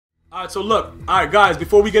All right, so look. All right, guys,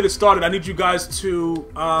 before we get it started, I need you guys to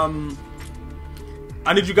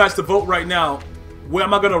vote right now. Where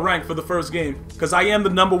am I gonna rank for the first game? Because I am the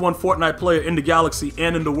 #1 Fortnite player in the galaxy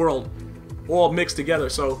and in the world, all mixed together.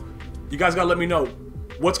 So you guys gotta let me know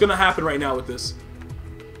what's gonna happen right now with this.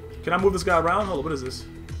 Can I move this guy around? Hold on, what is this?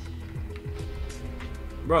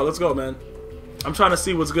 Bro, let's go, man. I'm trying to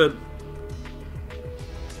see what's good.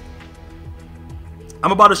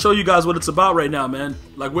 I'm about to show you guys what it's about right now, man.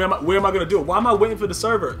 Like, where am I gonna do it? Why am I waiting for the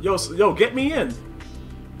server? Yo, get me in.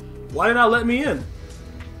 Why did not let me in?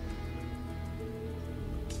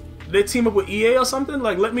 Did they team up with EA or something?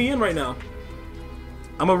 Like, let me in right now.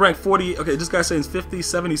 I'm gonna rank 40. Okay, this guy's saying 50,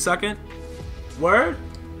 72nd. Word?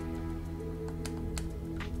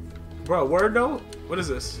 Bro, word though? What is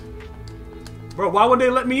this? Bro, why would they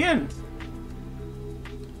let me in?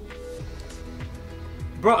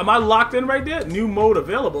 Bro, am I locked in right there? New mode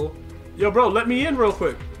available. Yo, bro, let me in real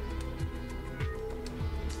quick.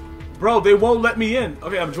 Bro, they won't let me in.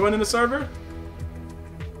 Okay, I'm joining the server.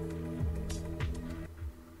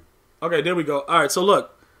 Okay, there we go. All right, so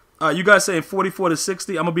look. You guys saying 44 to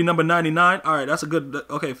 60. I'm going to be number 99. All right, that's a good...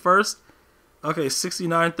 Okay, first. Okay,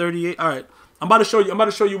 69, 38. All right. I'm about to show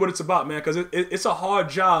you what it's about, man, because it's a hard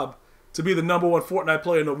job to be the #1 Fortnite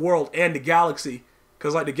player in the world and the galaxy,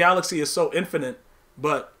 because, like, the galaxy is so infinite.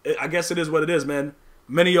 But I guess it is what it is, man.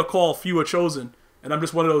 Many are called, few are chosen. And I'm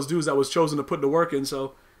just one of those dudes that was chosen to put the work in.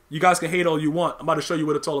 So you guys can hate all you want. I'm about to show you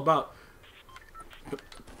what it's all about.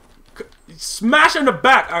 Smash in the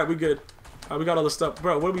back. All right, we good. All right, we got all the stuff.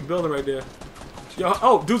 Bro, what are we building right there? Yo,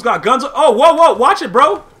 oh, dude's got guns. Oh, whoa, whoa. Watch it,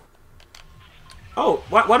 bro. Oh,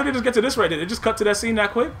 why did they just get to this right there? They just cut to that scene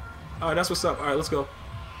that quick? All right, that's what's up. All right, let's go.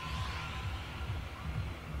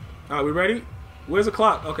 All right, we ready? Where's the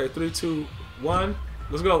clock? Okay, 3, 2, 1.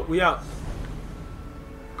 Let's go. We out.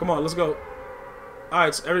 Come on, let's go. All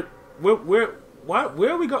right, so where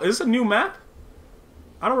are we going? Is this a new map?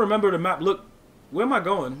 I don't remember the map. Look, where am I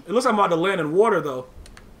going? It looks like I'm about to land in water, though.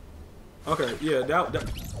 Okay, yeah,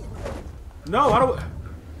 no, I don't.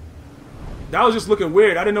 That was just looking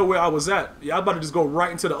weird. I didn't know where I was at. Yeah, I was about to just go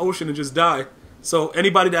right into the ocean and just die. So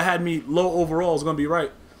anybody that had me low overall is gonna be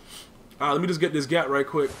right. All right, let me just get this gap right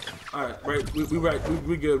quick. All right, right, we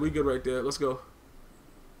good right there. Let's go.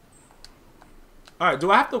 All right,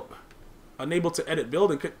 do I have to unable to edit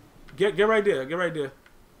building? Get right there, get right there.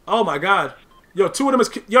 Oh my God, yo, two of them is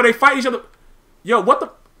they fight each other. Yo, what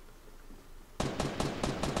the?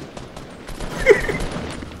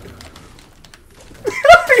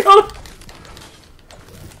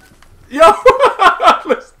 Yo,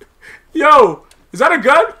 yo, is that a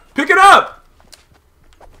gun? Pick it up.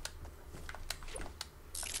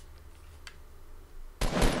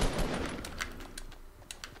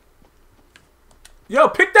 Yo,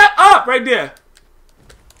 pick that up right there.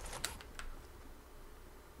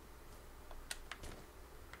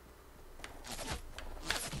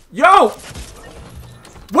 Yo,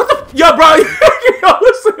 what the? Yo, bro. Yo,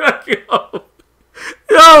 listen.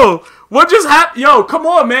 Yo, what just happened? Yo, come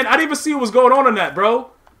on, man. I didn't even see what was going on that,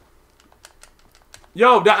 bro.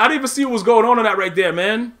 Yo, I didn't even see what was going on that right there,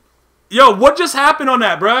 man. Yo, what just happened on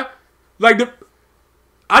that, bro? Like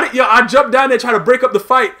I jumped down there trying to break up the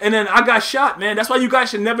fight, and then I got shot, man. That's why you guys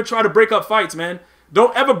should never try to break up fights, man.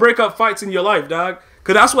 Don't ever break up fights in your life, dog.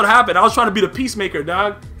 Because that's what happened. I was trying to be the peacemaker,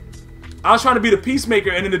 dog. I was trying to be the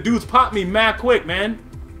peacemaker, and then the dudes popped me mad quick, man.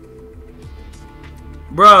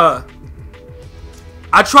 Bruh.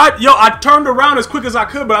 I turned around as quick as I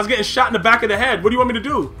could, but I was getting shot in the back of the head. What do you want me to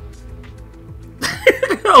do?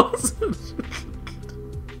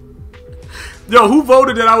 Yo, who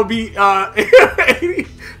voted that I would be 80?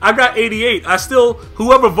 I got 88.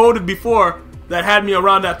 Whoever voted before that had me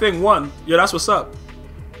around that thing won. Yeah, that's what's up.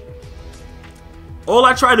 All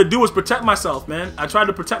I tried to do was protect myself, man. I tried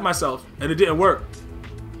to protect myself, and it didn't work.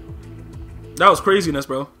 That was craziness,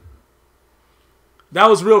 bro. That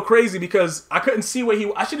was real crazy because I couldn't see where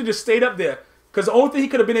I should have just stayed up there. Because the only thing he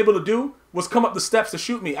could have been able to do was come up the steps to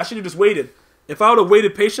shoot me. I should have just waited. If I would have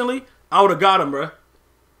waited patiently, I would have got him, bro.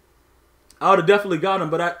 I would have definitely got him,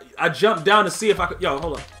 but I jumped down to see if I could. Yo,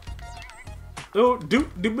 hold on. Oh,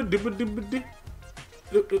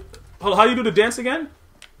 hold on, how do you do the dance again?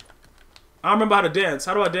 I don't remember how to dance.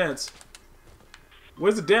 How do I dance?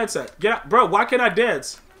 Where's the dance at? Get out. Bro, why can't I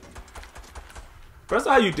dance? Bro, that's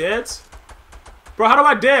not how you dance. Bro, how do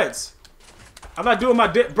I dance? I'm not doing my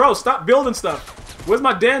dance. Bro, stop building stuff. Where's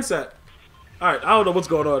my dance at? Alright, I don't know what's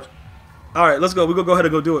going on. Alright, let's go. We're going to go ahead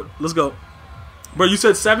and go do it. Let's go. Bro, you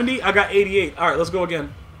said 70? I got 88. Alright, let's go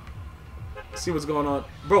again. Let's see what's going on.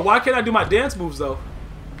 Bro, why can't I do my dance moves, though?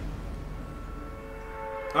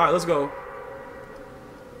 Alright, let's go.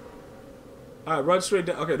 All right, run straight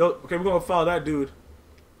down. Okay, okay, we're gonna follow that dude.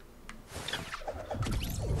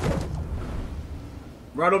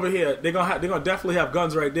 Right over here. They're gonna definitely have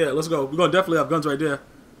guns right there. Let's go. We're gonna definitely have guns right there.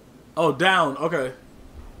 Oh, down. Okay.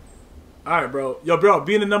 All right, bro. Yo, bro,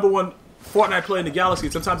 being the #1 Fortnite player in the galaxy,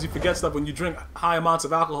 sometimes you forget stuff when you drink high amounts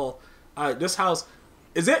of alcohol. All right, this house.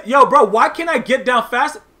 Is it? Yo, bro, why can't I get down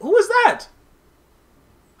fast? Who is that?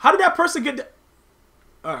 How did that person get down?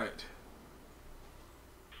 All right.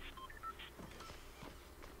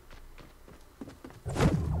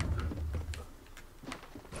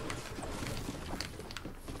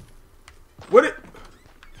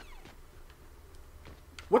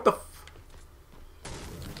 What the?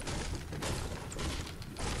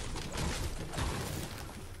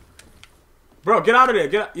 Bro, get out of there.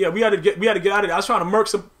 Get out. Yeah, we had to get out of there. I was trying to murk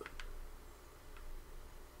some.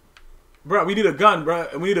 Bro, we need a gun, bro,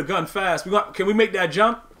 and we need a gun fast. Can we make that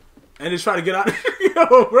jump and just try to get out?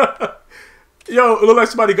 Yo, bro. Yo, it looked like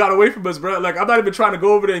somebody got away from us, bro. Like, I'm not even trying to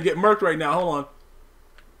go over there and get murked right now. Hold on.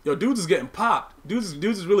 Yo, dudes is getting popped. Dudes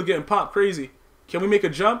is really getting popped crazy. Can we make a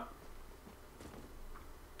jump?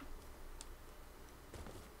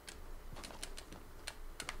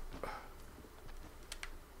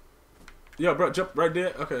 Yo, bro, jump right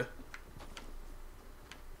there. Okay.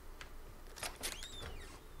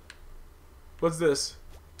 What's this?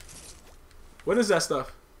 What is that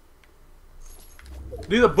stuff?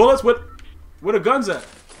 These are bullets? Where the guns at?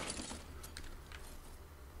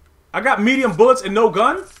 I got medium bullets and no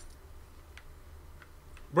gun?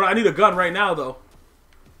 Bro, I need a gun right now, though.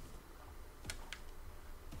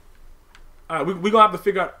 Alright, we gonna have to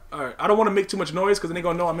figure out... Alright, I don't want to make too much noise because then they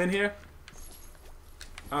gonna know I'm in here.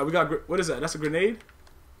 Alright, we got... What is that? That's a grenade?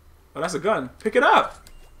 Oh, that's a gun. Pick it up!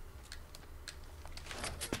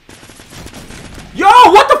 Yo,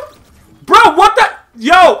 what the... Bro, what the...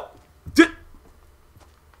 Yo!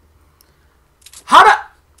 How the...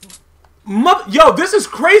 Yo, this is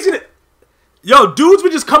crazy. Yo, dudes were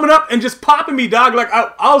just coming up and just popping me, dog. Like,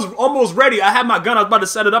 I was almost ready. I had my gun. I was about to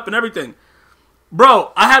set it up and everything.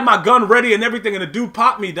 Bro, I had my gun ready and everything, and the dude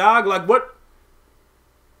popped me, dog. Like, what?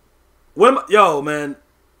 What am I... Yo, man.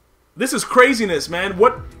 This is craziness, man.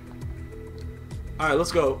 What? All right,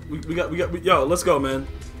 let's go. Yo, let's go, man.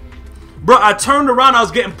 Bro, I turned around. I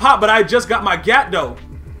was getting popped, but I just got my gat, though.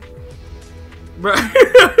 Bro,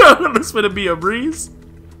 this gonna be a breeze.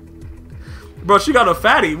 Bro, she got a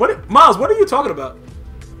fatty. What, Miles? What are you talking about?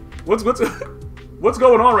 What's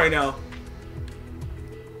going on right now?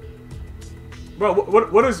 Bro,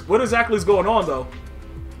 what exactly is going on though?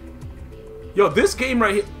 Yo, this game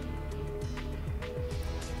right here.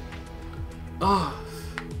 Oh,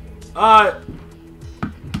 alright.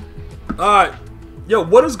 Yo,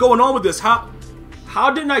 what is going on with this? How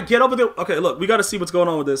didn't I get over there? Okay, look, we got to see what's going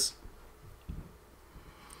on with this.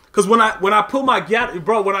 Cause when I pull my gat,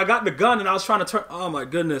 bro, when I got the gun and I was trying to turn, oh my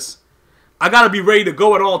goodness, I gotta be ready to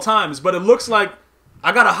go at all times. But it looks like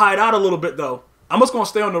I gotta hide out a little bit though. I'm just gonna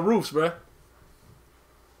stay on the roofs, bro.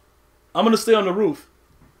 I'm gonna stay on the roof,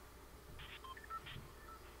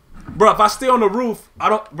 bro. If I stay on the roof,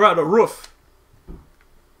 the roof.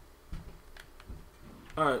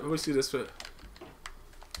 All right, let me see this fit,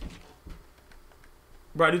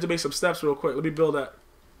 bro. I need to make some steps real quick. Let me build that.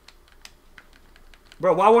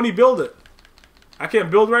 Bro, why won't he build it? I can't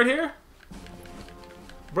build right here?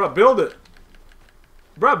 Bro, build it.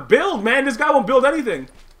 Bro, build, man. This guy won't build anything.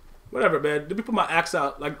 Whatever, man. Let me put my axe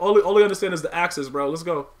out. Like, all I understand is the axes, bro. Let's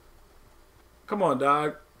go. Come on,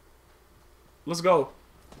 dog. Let's go.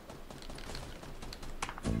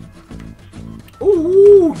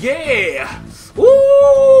 Ooh, yeah.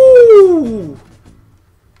 Ooh.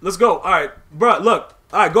 Let's go. All right, bro, look.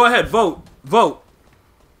 All right, go ahead. Vote. Vote.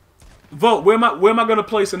 Vote. Where am I gonna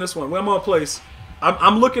place in this one? Where am I gonna place?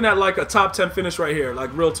 I'm looking at like a top 10 finish right here. Like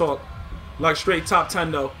real talk. Like straight top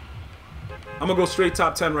 10 though. I'm gonna go straight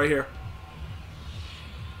top 10 right here.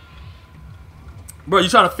 Bro, you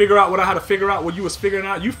trying to figure out what I had to figure out? What you was figuring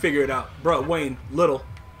out? You figure it out. Bro, Wayne, little.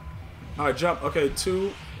 Alright, jump. Okay,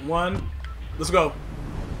 2, 1. Let's go.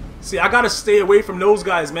 See, I gotta stay away from those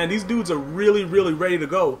guys, man. These dudes are really, really ready to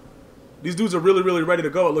go. These dudes are really, really ready to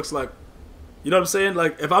go, it looks like. You know what I'm saying?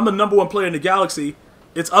 Like, if I'm the #1 player in the galaxy,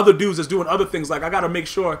 it's other dudes that's doing other things. Like, I gotta make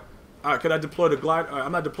sure. Alright, can I deploy the glider? Alright,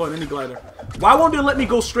 I'm not deploying any glider. Why won't they let me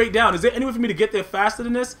go straight down? Is there any way for me to get there faster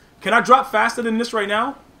than this? Can I drop faster than this right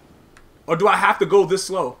now? Or do I have to go this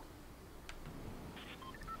slow?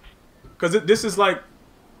 Because this is like,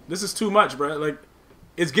 this is too much, bro. Like,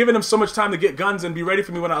 it's giving them so much time to get guns and be ready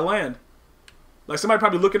for me when I land. Like, somebody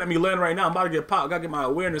probably looking at me land right now. I'm about to get popped. I gotta get my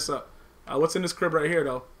awareness up. What's in this crib right here,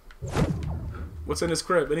 though? What's in this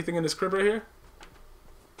crib? Anything in this crib right here?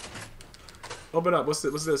 Open up. What's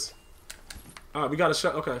this? All right, we got a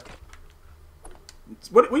shot. Okay.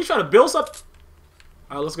 What you trying to build something?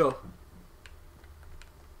 All right, let's go.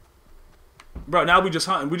 Bro, now we just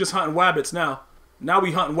hunting. We just hunting wabbits now. Now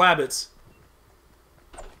we hunting wabbits.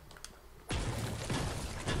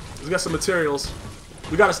 Let's get some materials.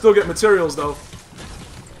 We gotta still get materials though.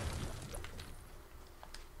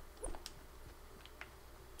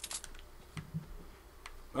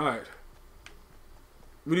 All right.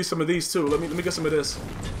 We need some of these too. Let me get some of this.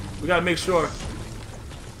 We gotta make sure.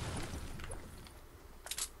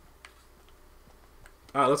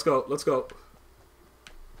 All right, let's go. Let's go.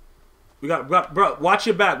 We got, bro. Watch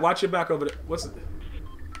your back. Watch your back over there. What's it?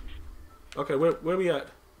 Okay, where we at?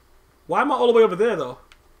 Why am I all the way over there though?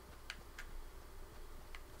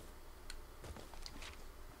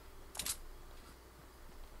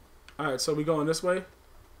 All right, so we going this way. All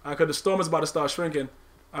right, cause the storm is about to start shrinking.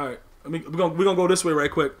 All right, we're gonna go this way right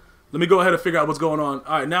quick. Let me go ahead and figure out what's going on.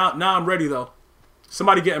 All right, now I'm ready though.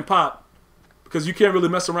 Somebody getting popped because you can't really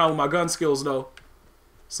mess around with my gun skills though.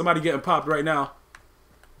 Somebody getting popped right now.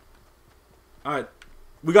 All right,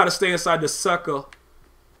 we gotta stay inside the sucker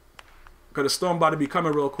because the storm about to be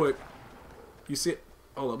coming real quick. You see it?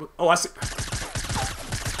 Hold up. Oh, I see.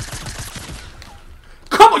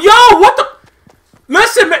 Come on, yo, what the?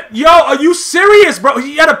 Listen, man. Yo, are you serious, bro?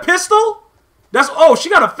 He had a pistol? That's, oh, she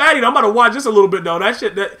got a fatty. I'm about to watch this a little bit though. That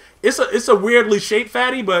shit, it's a weirdly shaped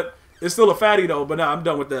fatty, but it's still a fatty though. But nah, I'm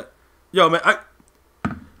done with that. Yo, man,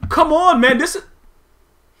 come on, man. This is.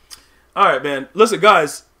 All right, man. Listen,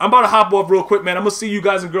 guys, I'm about to hop off real quick, man. I'm going to see you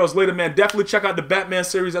guys and girls later, man. Definitely check out the Batman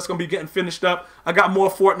series. That's going to be getting finished up. I got more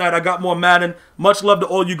Fortnite. I got more Madden. Much love to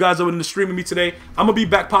all you guys over in the stream with me today. I'm going to be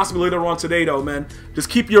back possibly later on today, though, man. Just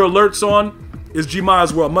keep your alerts on. It's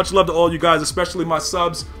GmiasWorld. Much love to all you guys, especially my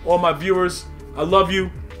subs, all my viewers. I love you.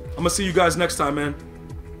 I'm going to see you guys next time, man.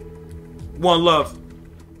 One love.